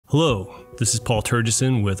Hello, this is Paul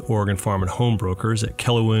Turgeson with Oregon Farm and Home Brokers at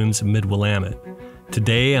Keller Williams Mid-Willamette.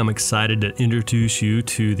 Today I'm excited to introduce you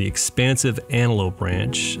to the expansive Antelope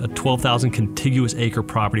Ranch, a 12,000 contiguous acre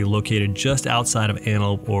property located just outside of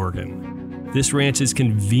Antelope, Oregon. This ranch is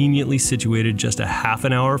conveniently situated just a half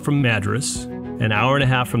an hour from Madras, an hour and a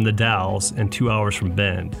half from the Dalles, and 2 hours from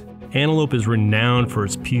Bend. Antelope is renowned for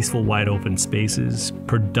its peaceful wide open spaces,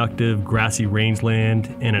 productive grassy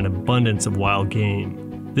rangeland, and an abundance of wild game.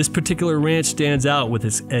 This particular ranch stands out with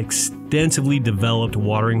its extensively developed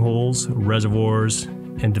watering holes, reservoirs,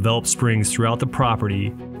 and developed springs throughout the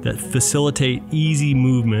property that facilitate easy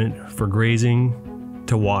movement for grazing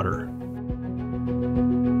to water.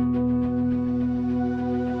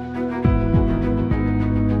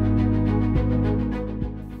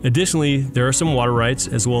 Additionally, there are some water rights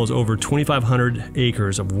as well as over 2,500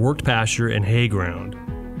 acres of worked pasture and hay ground.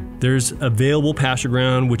 There's available pasture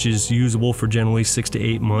ground which is usable for generally 6 to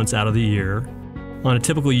 8 months out of the year. On a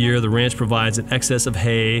typical year, the ranch provides an excess of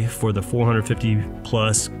hay for the 450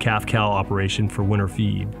 plus calf-cow operation for winter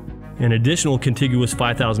feed. An additional contiguous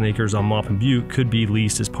 5,000 acres on Maupin Butte could be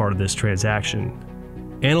leased as part of this transaction.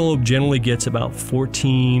 Antelope generally gets about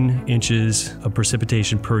 14 inches of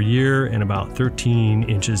precipitation per year and about 13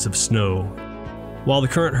 inches of snow. While the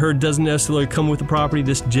current herd doesn't necessarily come with the property,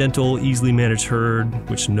 this gentle, easily managed herd,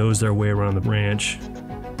 which knows their way around the ranch,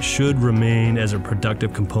 should remain as a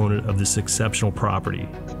productive component of this exceptional property.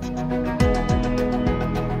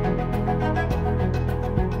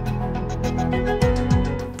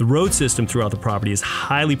 The road system throughout the property is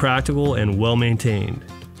highly practical and well maintained.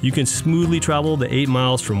 You can smoothly travel the 8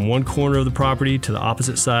 miles from one corner of the property to the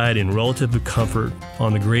opposite side in relative comfort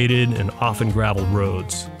on the graded and often graveled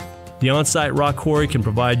roads. The on-site rock quarry can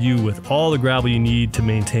provide you with all the gravel you need to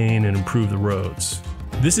maintain and improve the roads.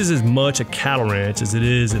 This is as much a cattle ranch as it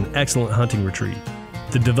is an excellent hunting retreat.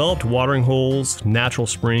 The developed watering holes, natural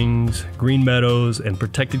springs, green meadows, and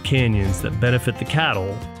protected canyons that benefit the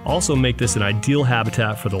cattle also make this an ideal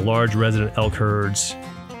habitat for the large resident elk herds,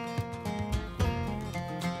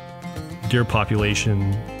 deer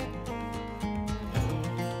population,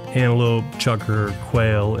 antelope, chukar,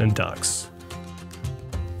 quail, and ducks.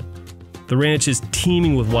 The ranch is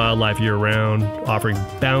teeming with wildlife year-round, offering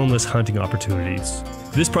boundless hunting opportunities.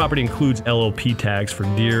 This property includes LOP tags for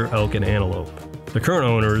deer, elk, and antelope. The current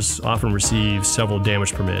owners often receive several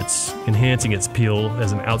damage permits, enhancing its appeal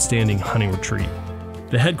as an outstanding hunting retreat.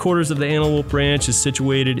 The headquarters of the Antelope Ranch is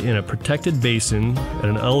situated in a protected basin at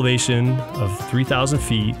an elevation of 3,000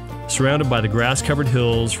 feet, surrounded by the grass-covered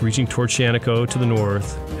hills reaching toward Shaniko to the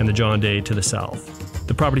north and the John Day to the south.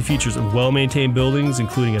 The property features well-maintained buildings,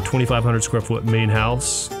 including a 2,500 square foot main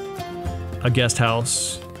house, a guest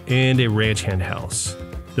house, and a ranch hand house.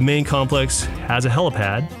 The main complex has a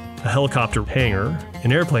helipad, a helicopter hangar,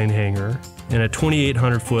 an airplane hangar, and a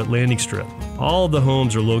 2,800 foot landing strip. All of the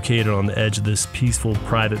homes are located on the edge of this peaceful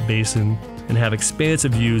private basin and have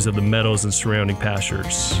expansive views of the meadows and surrounding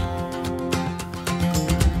pastures.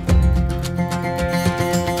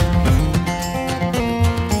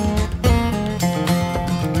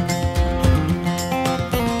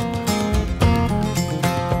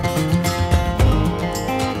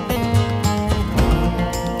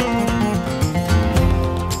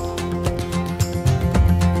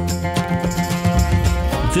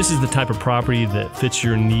 If this is the type of property that fits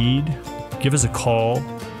your need, give us a call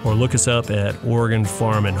or look us up at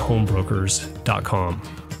OregonFarmandHomebrokers.com.